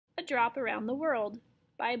Drop Around the World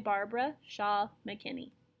by Barbara Shaw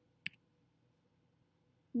McKinney.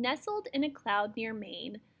 Nestled in a cloud near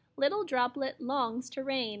Maine, little droplet longs to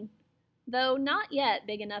rain. Though not yet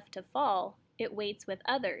big enough to fall, it waits with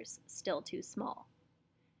others still too small.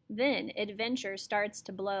 Then adventure starts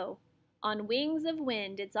to blow. On wings of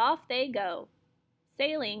wind it's off they go.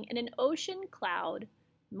 Sailing in an ocean cloud,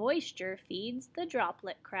 moisture feeds the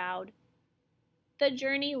droplet crowd. The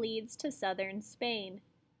journey leads to southern Spain.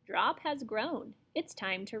 Drop has grown, it's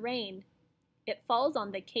time to rain. It falls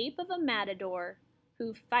on the cape of a matador,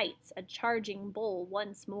 who fights a charging bull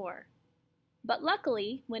once more. But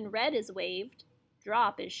luckily, when red is waved,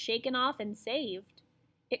 Drop is shaken off and saved.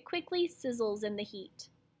 It quickly sizzles in the heat,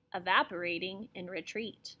 evaporating in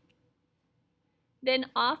retreat. Then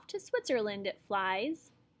off to Switzerland it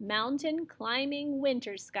flies, mountain climbing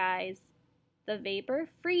winter skies. The vapor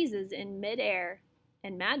freezes in midair,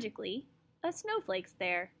 and magically, a snowflake's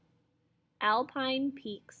there. Alpine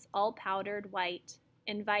peaks all powdered white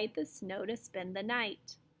invite the snow to spend the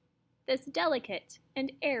night. This delicate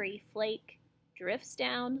and airy flake drifts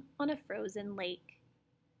down on a frozen lake.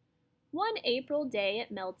 One April day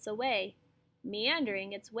it melts away,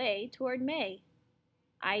 meandering its way toward May.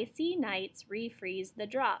 Icy nights refreeze the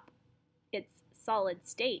drop. Its solid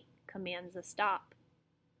state commands a stop.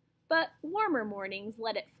 But warmer mornings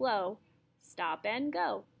let it flow. Stop and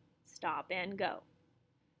go, stop and go.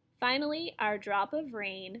 Finally, our drop of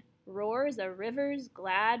rain roars a river's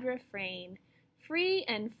glad refrain, free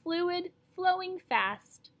and fluid, flowing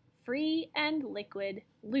fast, free and liquid,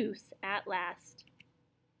 loose at last.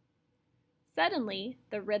 Suddenly,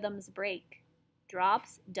 the rhythms break.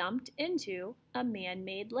 Drops dumped into a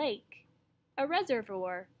man-made lake. A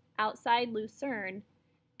reservoir outside Lucerne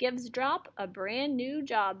gives Drop a brand new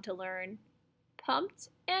job to learn. Pumped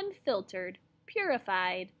and filtered,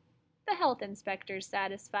 purified, the health inspector's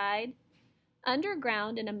satisfied.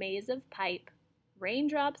 Underground in a maze of pipe,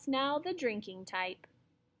 raindrops now the drinking type.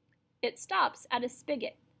 It stops at a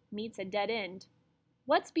spigot, meets a dead end.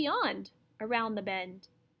 What's beyond? Around the bend.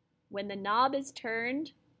 When the knob is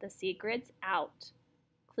turned, the secret's out.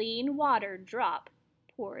 Clean water Drop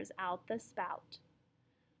pours out the spout.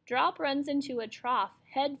 Drop runs into a trough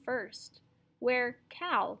head first, where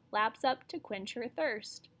cow laps up to quench her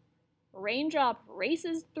thirst. Raindrop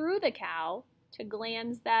races through the cow to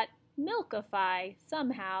glands that milkify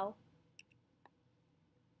somehow.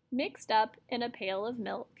 Mixed up in a pail of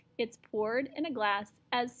milk, it's poured in a glass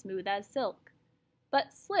as smooth as silk,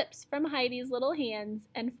 but slips from Heidi's little hands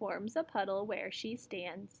and forms a puddle where she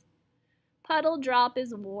stands. Puddle Drop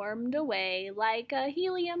is warmed away like a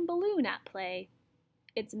helium balloon at play.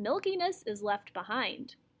 Its milkiness is left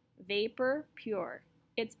behind, vapor pure,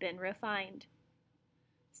 it's been refined.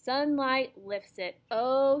 Sunlight lifts it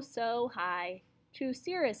oh so high to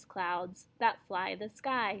cirrus clouds that fly the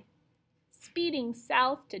sky. Speeding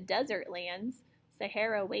south to desert lands,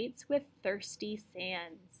 Sahara waits with thirsty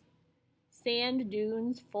sands. Sand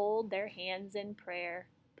dunes fold their hands in prayer,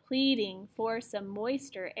 pleading for some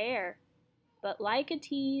moister air. But like a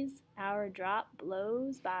tease, our drop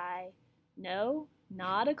blows by. No,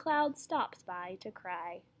 not a cloud stops by to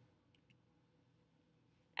cry.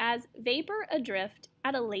 As vapor adrift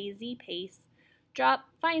at a lazy pace, Drop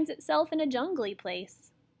finds itself in a jungly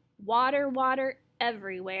place. Water, water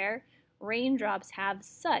everywhere, raindrops have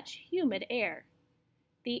such humid air.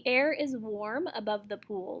 The air is warm above the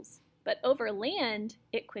pools, but over land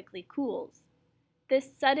it quickly cools. This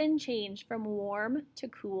sudden change from warm to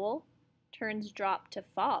cool turns Drop to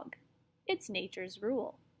fog. It's nature's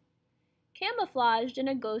rule. Camouflaged in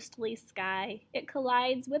a ghostly sky, it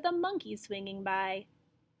collides with a monkey swinging by.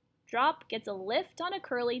 Drop gets a lift on a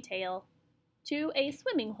curly tail to a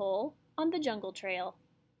swimming hole on the jungle trail.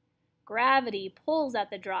 Gravity pulls at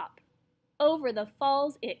the drop. Over the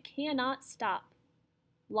falls it cannot stop.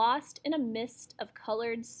 Lost in a mist of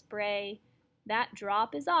colored spray, that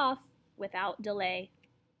drop is off without delay.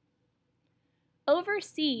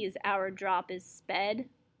 Overseas our drop is sped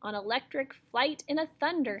on electric flight in a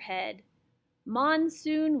thunderhead.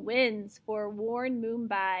 Monsoon winds forewarn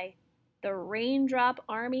Mumbai. The raindrop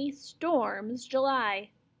army storms July.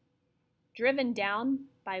 Driven down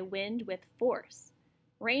by wind with force,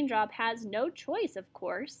 Raindrop has no choice, of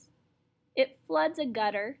course. It floods a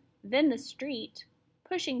gutter, then the street,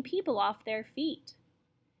 pushing people off their feet.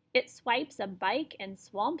 It swipes a bike and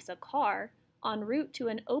swamps a car en route to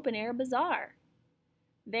an open-air bazaar.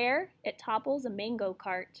 There, it topples a mango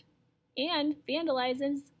cart and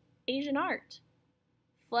vandalizes Asian art.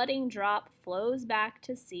 Flooding Drop flows back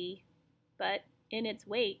to sea, but in its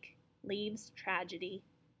wake leaves tragedy.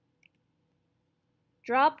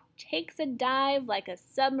 Drop takes a dive like a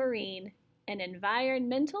submarine, an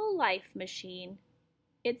environmental life machine.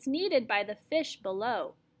 It's needed by the fish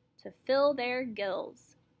below to fill their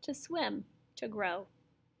gills, to swim, to grow.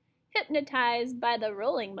 Hypnotized by the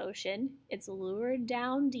rolling motion, it's lured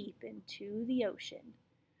down deep into the ocean.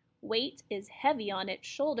 Weight is heavy on its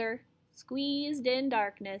shoulder, squeezed in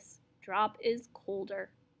darkness, Drop is colder.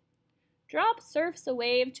 Drop surfs a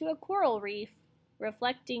wave to a coral reef,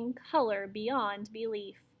 reflecting color beyond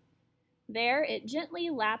belief. There it gently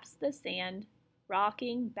laps the sand,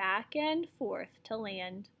 rocking back and forth to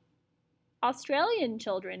land. Australian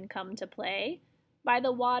children come to play by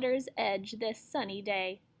the water's edge this sunny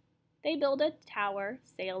day. They build a tower,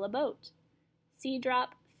 sail a boat. Sea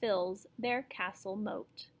drop fills their castle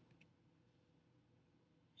moat.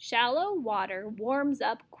 Shallow water warms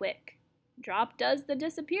up quick. Drop does the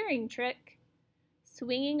disappearing trick.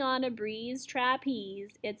 Swinging on a breeze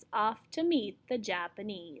trapeze, it's off to meet the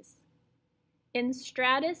Japanese. In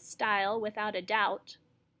stratus style, without a doubt,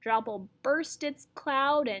 Drop'll burst its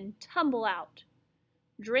cloud and tumble out.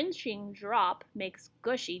 Drenching Drop makes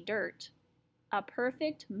gushy dirt, a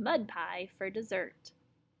perfect mud pie for dessert.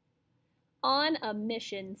 On a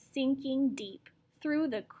mission sinking deep, through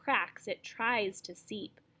the cracks it tries to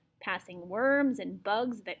seep, passing worms and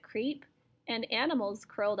bugs that creep, and animals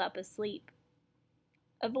curled up asleep.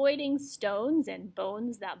 Avoiding stones and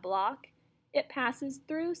bones that block, it passes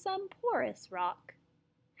through some porous rock.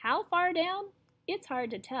 How far down? It's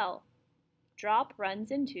hard to tell. Drop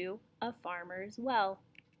runs into a farmer's well.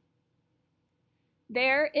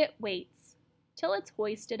 There it waits till it's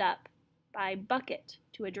hoisted up by bucket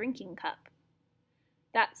to a drinking cup.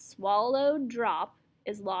 That swallowed drop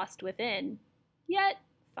is lost within, yet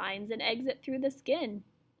finds an exit through the skin.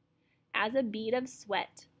 As a bead of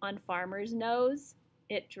sweat on farmer's nose,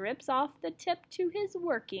 it drips off the tip to his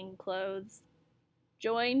working clothes.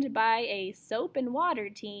 Joined by a soap and water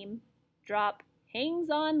team, Drop hangs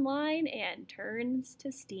on line and turns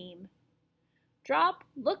to steam. Drop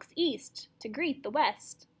looks east to greet the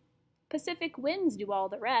west. Pacific winds do all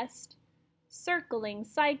the rest. Circling,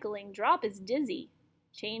 cycling, Drop is dizzy.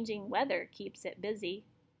 Changing weather keeps it busy.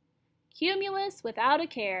 Cumulus without a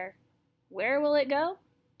care. Where will it go?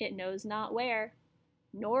 It knows not where.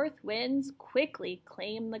 North winds quickly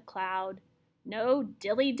claim the cloud. No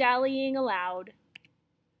dilly-dallying allowed.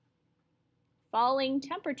 Falling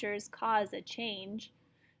temperatures cause a change.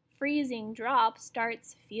 Freezing Drop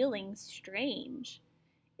starts feeling strange.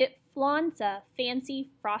 It flaunts a fancy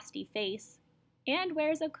frosty face and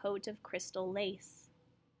wears a coat of crystal lace.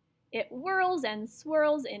 It whirls and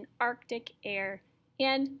swirls in Arctic air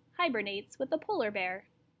and hibernates with a polar bear.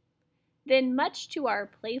 Then, much to our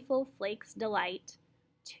playful flake's delight,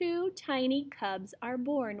 2 tiny cubs are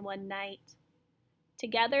born one night.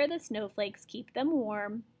 Together the snowflakes keep them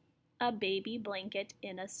warm, a baby blanket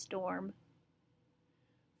in a storm.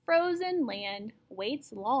 Frozen land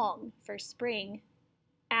waits long for spring.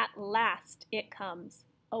 At last it comes,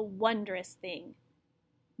 a wondrous thing.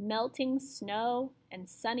 Melting snow and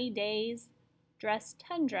sunny days dress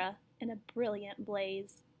tundra in a brilliant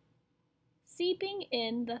blaze. Seeping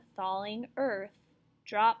in the thawing earth,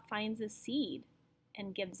 Drop finds a seed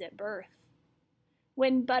and gives it birth.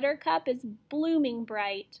 When Buttercup is blooming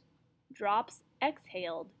bright, Drops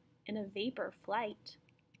exhaled in a vapor flight.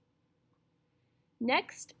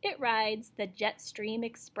 Next it rides the jet stream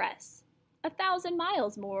express, 1,000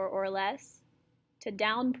 miles more or less, to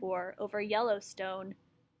Downpour over Yellowstone,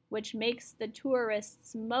 which makes the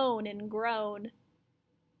tourists moan and groan.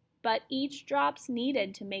 But each drop's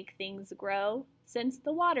needed to make things grow, since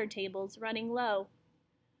the water table's running low.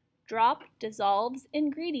 Drop dissolves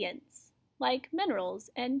ingredients, like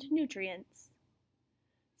minerals and nutrients.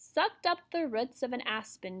 Sucked up the roots of an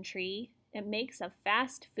aspen tree, it makes a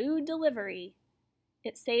fast food delivery.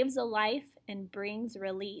 It saves a life and brings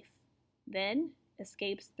relief, then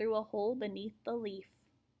escapes through a hole beneath the leaf.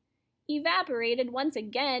 Evaporated once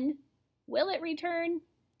again, will it return?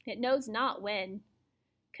 It knows not when.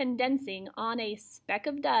 Condensing on a speck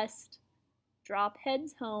of dust, Drop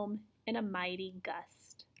heads home in a mighty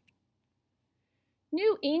gust.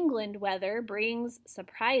 New England weather brings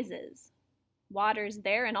surprises. Water's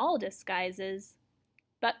there in all disguises.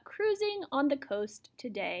 But cruising on the coast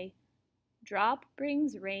today, Drop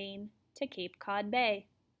brings rain to Cape Cod Bay.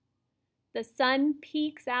 The sun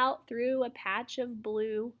peeks out through a patch of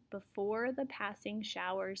blue before the passing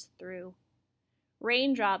shower's through.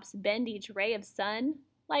 Raindrops bend each ray of sun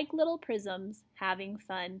like little prisms having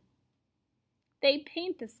fun. They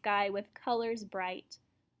paint the sky with colors bright,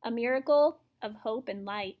 a miracle of hope and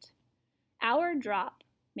light. Our Drop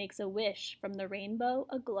makes a wish from the rainbow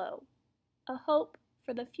aglow, a hope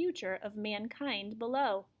for the future of mankind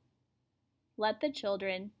below. Let the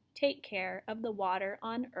children take care of the water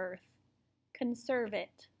on earth, conserve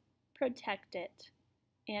it, protect it,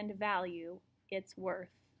 and value its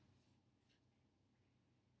worth.